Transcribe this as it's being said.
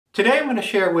Today I'm going to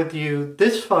share with you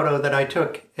this photo that I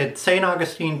took at St.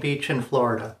 Augustine Beach in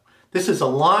Florida. This is a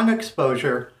long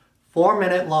exposure,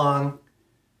 4-minute long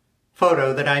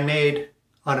photo that I made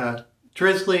on a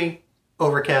drizzly,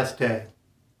 overcast day.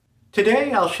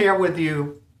 Today I'll share with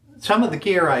you some of the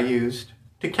gear I used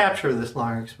to capture this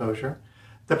long exposure,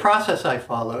 the process I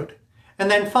followed,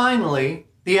 and then finally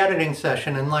the editing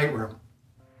session in Lightroom.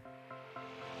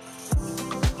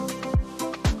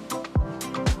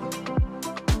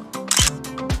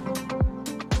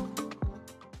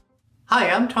 Hi,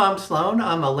 I'm Tom Sloan.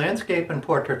 I'm a landscape and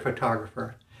portrait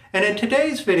photographer. And in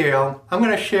today's video, I'm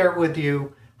going to share with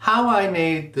you how I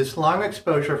made this long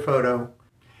exposure photo.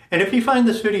 And if you find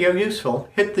this video useful,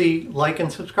 hit the like and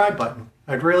subscribe button.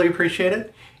 I'd really appreciate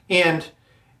it. And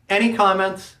any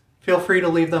comments, feel free to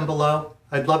leave them below.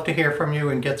 I'd love to hear from you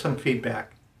and get some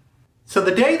feedback. So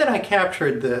the day that I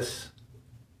captured this,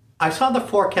 I saw the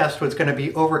forecast was going to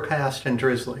be overcast and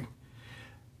drizzly.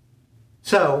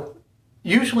 So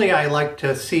usually I like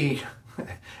to see,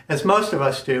 as most of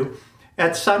us do,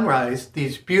 at sunrise,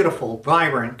 these beautiful,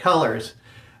 vibrant colors.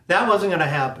 That wasn't going to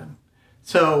happen.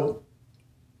 So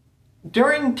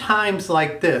during times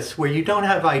like this, where you don't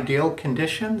have ideal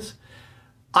conditions,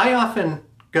 I often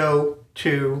go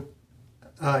to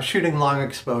shooting long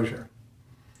exposure.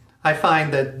 I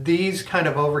find that these kind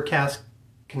of overcast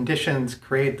conditions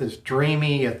create this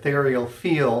dreamy, ethereal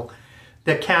feel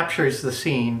that captures the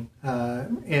scene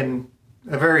in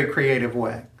a very creative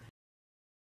way.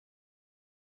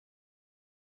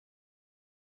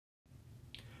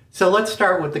 So let's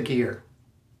start with the gear.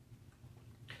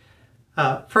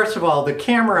 First of all, the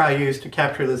camera I used to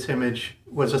capture this image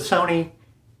was a Sony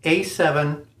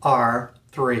A7R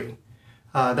III.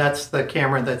 That's the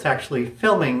camera that's actually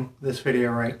filming this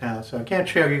video right now, so I can't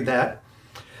show you that.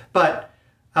 But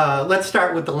let's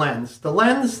start with the lens. The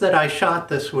lens that I shot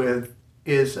this with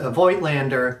is a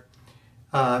Voigtlander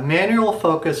manual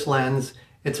focus lens.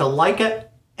 It's a Leica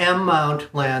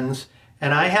M-mount lens,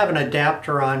 and I have an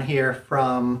adapter on here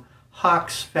from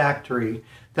Hawk's factory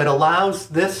that allows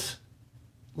this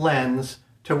lens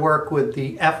to work with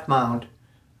the F-mount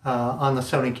on the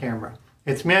Sony camera.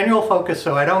 It's manual focus,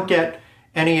 so I don't get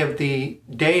any of the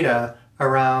data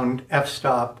around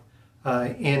f-stop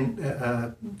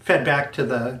fed back to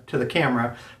the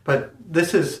camera, but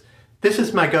this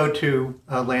is my go-to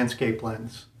landscape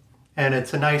lens. And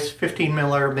it's a nice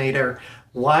 15mm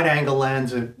wide-angle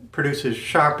lens. It produces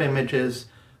sharp images,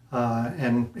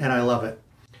 and I love it.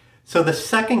 So the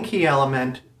second key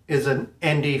element is an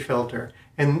ND filter.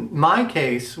 In my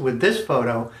case, with this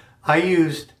photo, I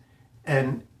used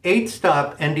an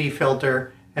 8-stop ND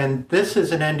filter, and this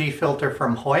is an ND filter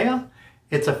from Hoya.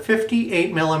 It's a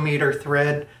 58mm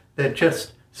thread that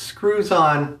just screws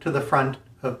on to the front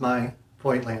of my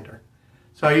Voigtlander.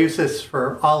 So I use this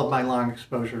for all of my long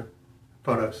exposure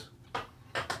photos.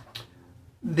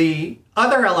 The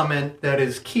other element that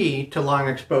is key to long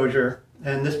exposure,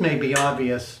 and this may be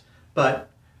obvious, but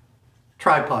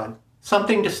tripod.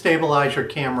 Something to stabilize your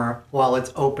camera while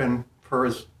it's open for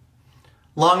as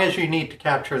long as you need to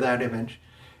capture that image.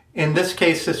 In this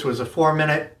case, this was a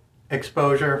 4-minute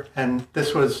exposure, and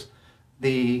this was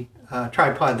the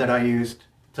tripod that I used.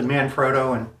 It's a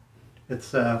Manfrotto, and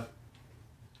it's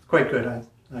quite good.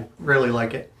 I really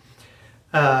like it.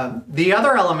 The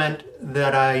other element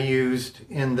that I used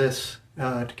in this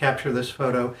to capture this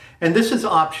photo, and this is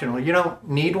optional. You don't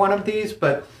need one of these,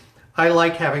 but I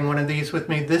like having one of these with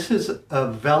me. This is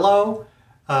a Velo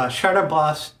Shutter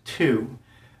Boss 2.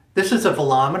 This is a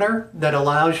velometer that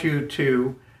allows you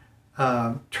to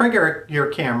trigger your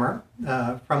camera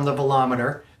from the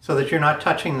velometer so that you're not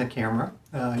touching the camera.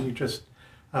 You just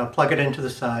plug it into the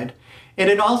side. And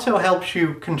it also helps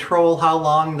you control how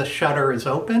long the shutter is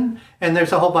open, and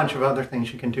there's a whole bunch of other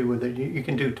things you can do with it. You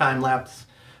can do time-lapse,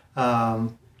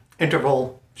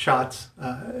 interval shots,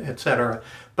 etc.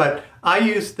 But I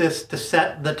use this to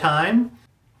set the time.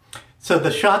 So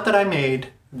the shot that I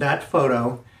made, that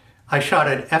photo, I shot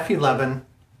at f11,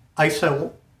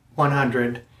 ISO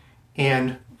 100,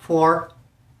 and 4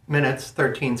 minutes,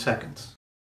 13 seconds.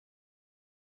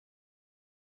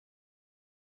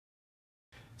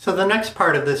 So the next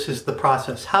part of this is the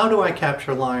process. How do I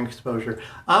capture long exposure?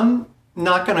 I'm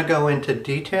not going to go into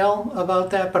detail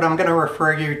about that, but I'm going to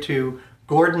refer you to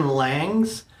Gordon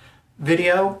Lang's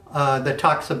video that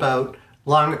talks about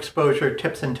long exposure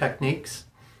tips and techniques.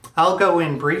 I'll go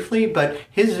in briefly, but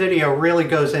his video really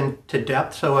goes into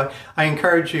depth, so I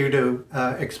encourage you to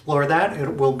explore that.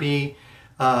 It will be,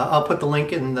 I'll put the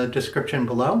link in the description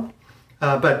below.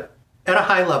 But at a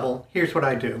high level, here's what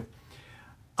I do.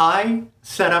 I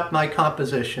set up my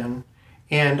composition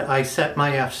and I set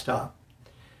my f-stop.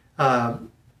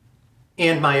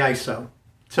 and my ISO.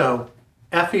 So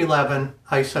f11,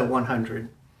 ISO 100.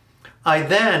 I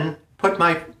then put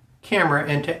my camera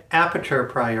into aperture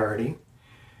priority,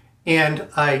 and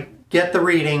I get the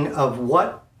reading of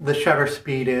what the shutter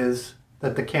speed is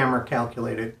that the camera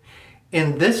calculated.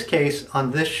 In this case,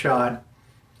 on this shot,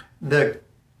 the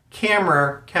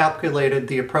camera calculated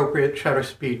the appropriate shutter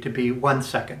speed to be 1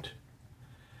 second.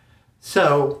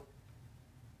 So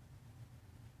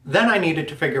then I needed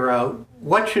to figure out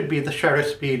what should be the shutter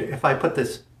speed if I put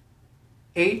this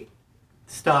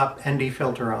 8-stop ND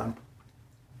filter on.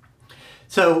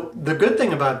 So the good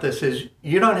thing about this is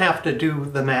you don't have to do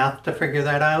the math to figure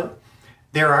that out.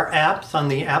 There are apps on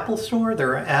the Apple Store,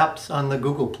 there are apps on the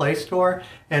Google Play Store,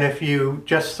 and if you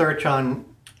just search on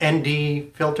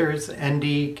ND filters,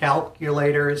 ND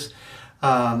calculators,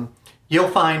 you'll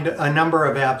find a number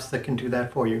of apps that can do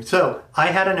that for you. So I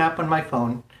had an app on my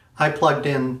phone. I plugged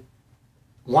in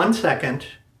 1 second,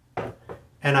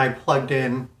 and I plugged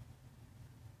in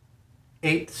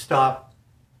 8-stop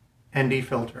ND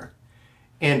filter.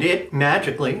 And it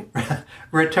magically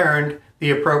returned the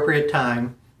appropriate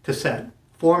time to set,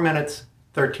 4 minutes,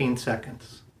 13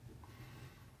 seconds.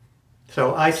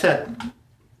 So I set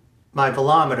my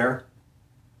velometer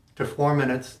to 4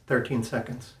 minutes, 13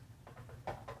 seconds,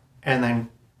 and then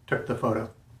took the photo.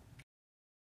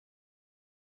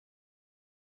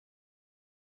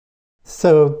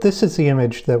 So this is the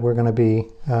image that we're going to be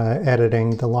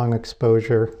editing, the long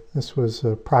exposure. This was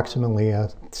approximately a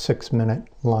 6-minute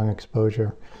long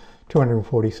exposure,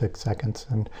 246 seconds.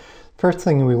 And first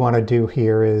thing we want to do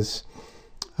here is,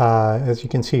 as you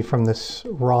can see from this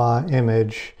raw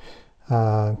image,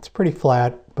 it's pretty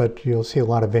flat, but you'll see a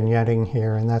lot of vignetting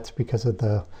here, and that's because of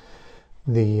the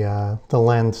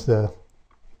lens, the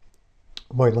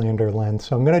Voigtlander lens.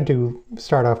 So I'm going to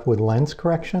start off with lens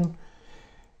correction.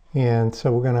 And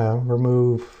so we're going to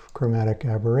remove chromatic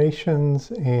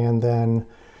aberrations and then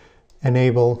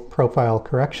enable profile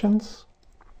corrections.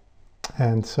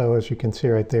 And so as you can see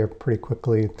right there, pretty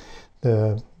quickly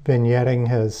the vignetting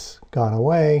has gone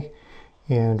away,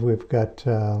 and we've got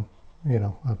you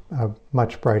know, a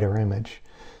much brighter image.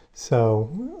 So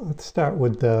let's start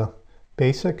with the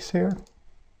basics here.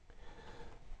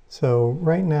 So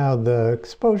right now the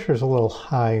exposure is a little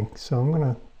high, so I'm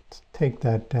going to take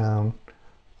that down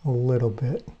a little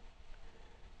bit,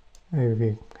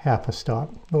 maybe half a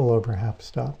stop, a little over half a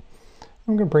stop.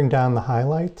 I'm going to bring down the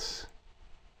highlights.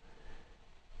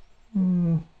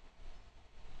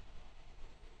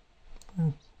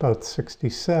 About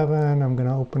 67. I'm going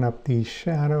to open up these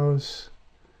shadows.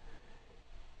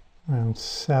 Around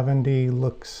 70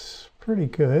 looks pretty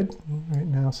good right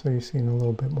now, so you're seeing a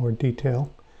little bit more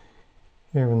detail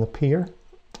here in the pier.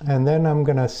 And then I'm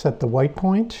going to set the white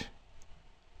point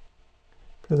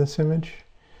for this image,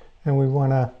 and we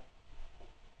want to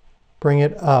bring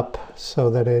it up so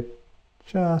that it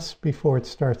just before it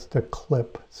starts to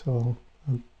clip. So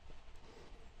I'm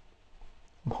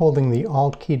holding the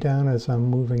Alt key down as I'm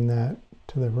moving that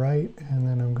to the right, and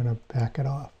then I'm going to back it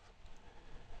off.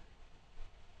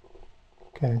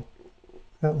 Okay,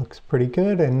 that looks pretty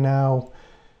good. And now,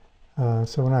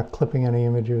 so we're not clipping any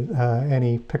images,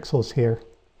 any pixels here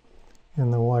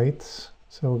in the whites.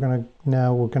 So we're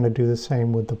going to do the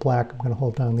same with the black. I'm going to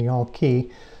hold down the Alt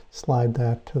key, slide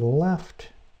that to the left,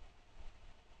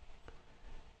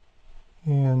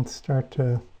 and start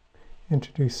to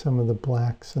introduce some of the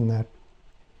blacks in that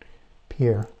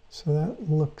pier. So that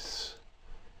looks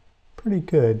pretty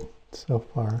good so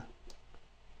far.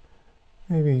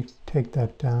 Maybe take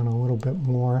that down a little bit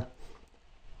more.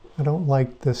 I don't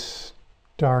like this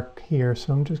dark here,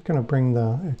 so I'm just going to bring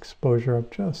the exposure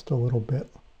up just a little bit.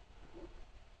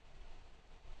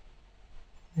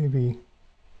 Maybe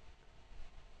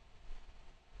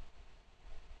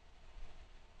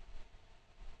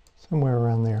somewhere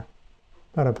around there,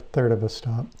 about 1/3 of a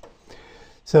stop.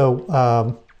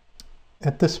 So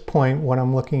at this point, what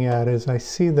I'm looking at is I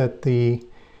see that the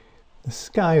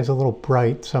sky is a little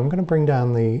bright, so I'm going to bring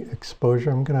down the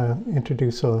exposure. I'm going to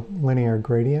introduce a linear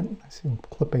gradient. I see I'm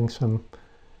clipping some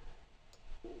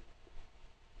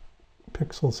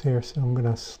pixels here, so I'm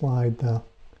going to slide the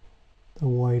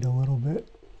white a little bit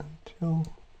until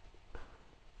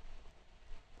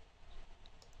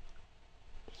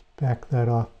just back that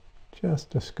off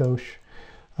just a skosh.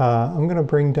 I'm going to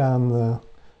bring down the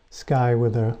sky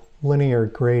with a linear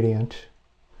gradient.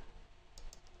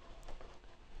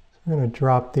 So I'm going to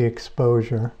drop the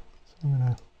exposure. So I'm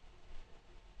going to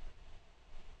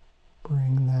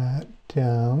bring that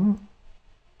down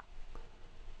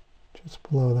just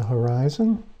below the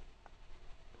horizon.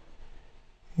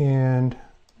 And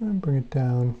I'm going to bring it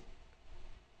down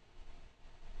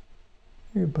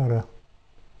maybe about a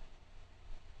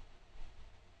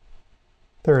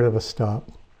third of a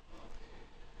stop.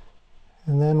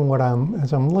 And then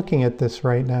as I'm looking at this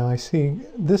right now, I see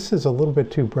this is a little bit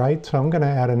too bright, so I'm going to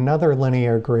add another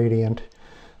linear gradient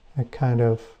that kind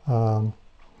of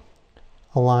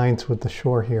aligns with the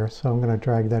shore here. So I'm going to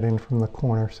drag that in from the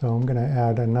corner. So I'm going to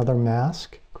add another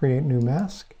mask, create new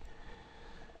mask,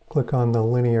 click on the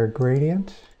linear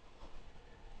gradient,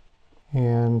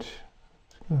 and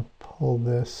I'm going to pull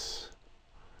this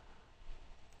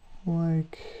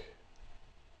like,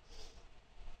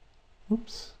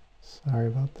 oops. Sorry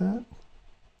about that.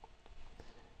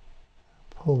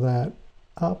 Pull that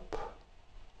up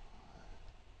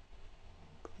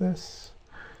like this.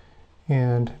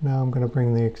 And now I'm going to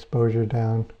bring the exposure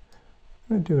down. I'm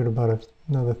going to do it about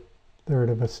another third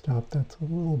of a stop. That's a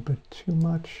little bit too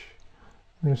much.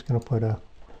 I'm just going to put a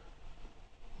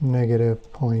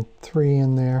 -0.3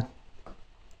 in there.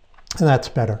 And that's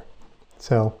better.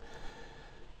 So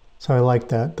I like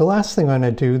that. The last thing I'm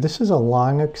going to do, this is a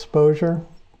long exposure.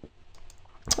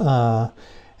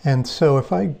 And so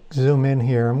if I zoom in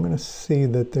here, I'm going to see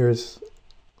that there's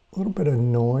a little bit of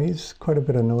noise, quite a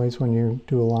bit of noise when you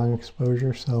do a long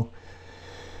exposure. So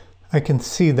I can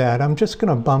see that. I'm just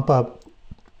going to bump up,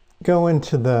 go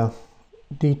into the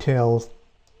details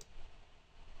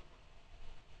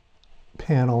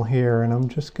panel here, and I'm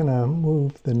just going to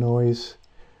move the noise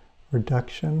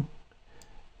reduction,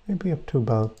 maybe up to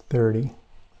about 30.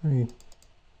 Let me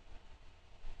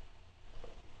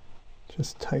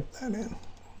just type that in.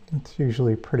 It's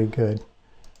usually pretty good.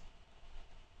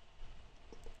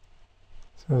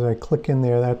 So as I click in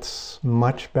there, that's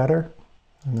much better.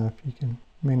 I don't know if you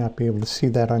may not be able to see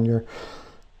that on your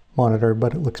monitor,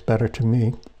 but it looks better to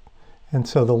me. And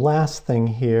so the last thing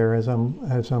here, as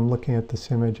I'm looking at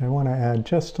this image, I want to add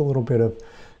just a little bit of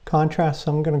contrast.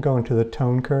 So I'm going to go into the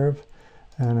tone curve,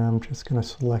 and I'm just going to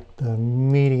select the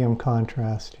medium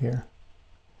contrast here.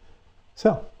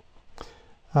 So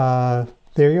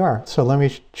there you are. So let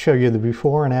me show you the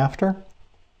before and after.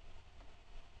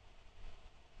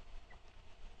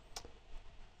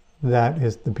 That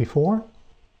is the before,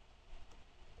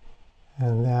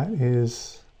 and that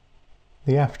is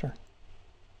the after.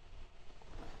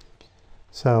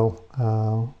 So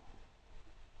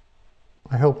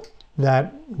I hope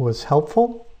that was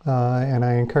helpful, and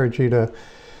I encourage you to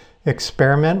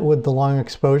experiment with the long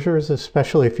exposures,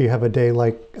 especially if you have a day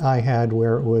like I had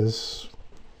where it was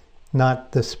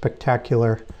not the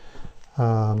spectacular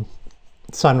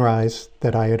sunrise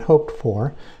that I had hoped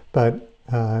for, but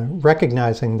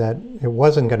recognizing that it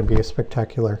wasn't going to be a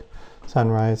spectacular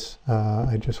sunrise,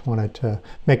 I just wanted to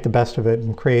make the best of it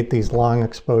and create these long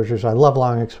exposures. I love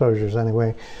long exposures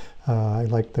anyway. I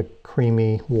like the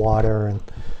creamy water and,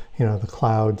 you know, the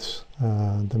clouds,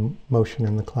 the motion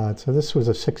in the clouds. So this was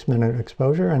a 6-minute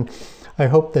exposure, and I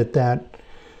hope that that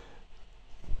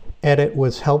edit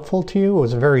was helpful to you. It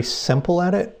was a very simple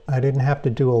edit. I didn't have to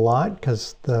do a lot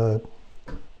because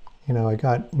I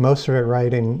got most of it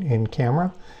right in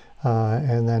camera,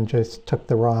 and then just took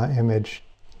the raw image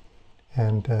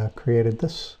and created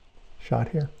this shot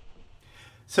here.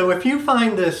 So if you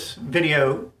find this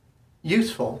video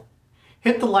useful,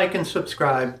 hit the like and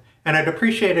subscribe, and I'd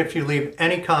appreciate it if you leave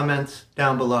any comments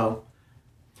down below.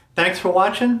 Thanks for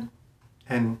watching,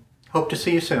 and hope to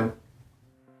see you soon.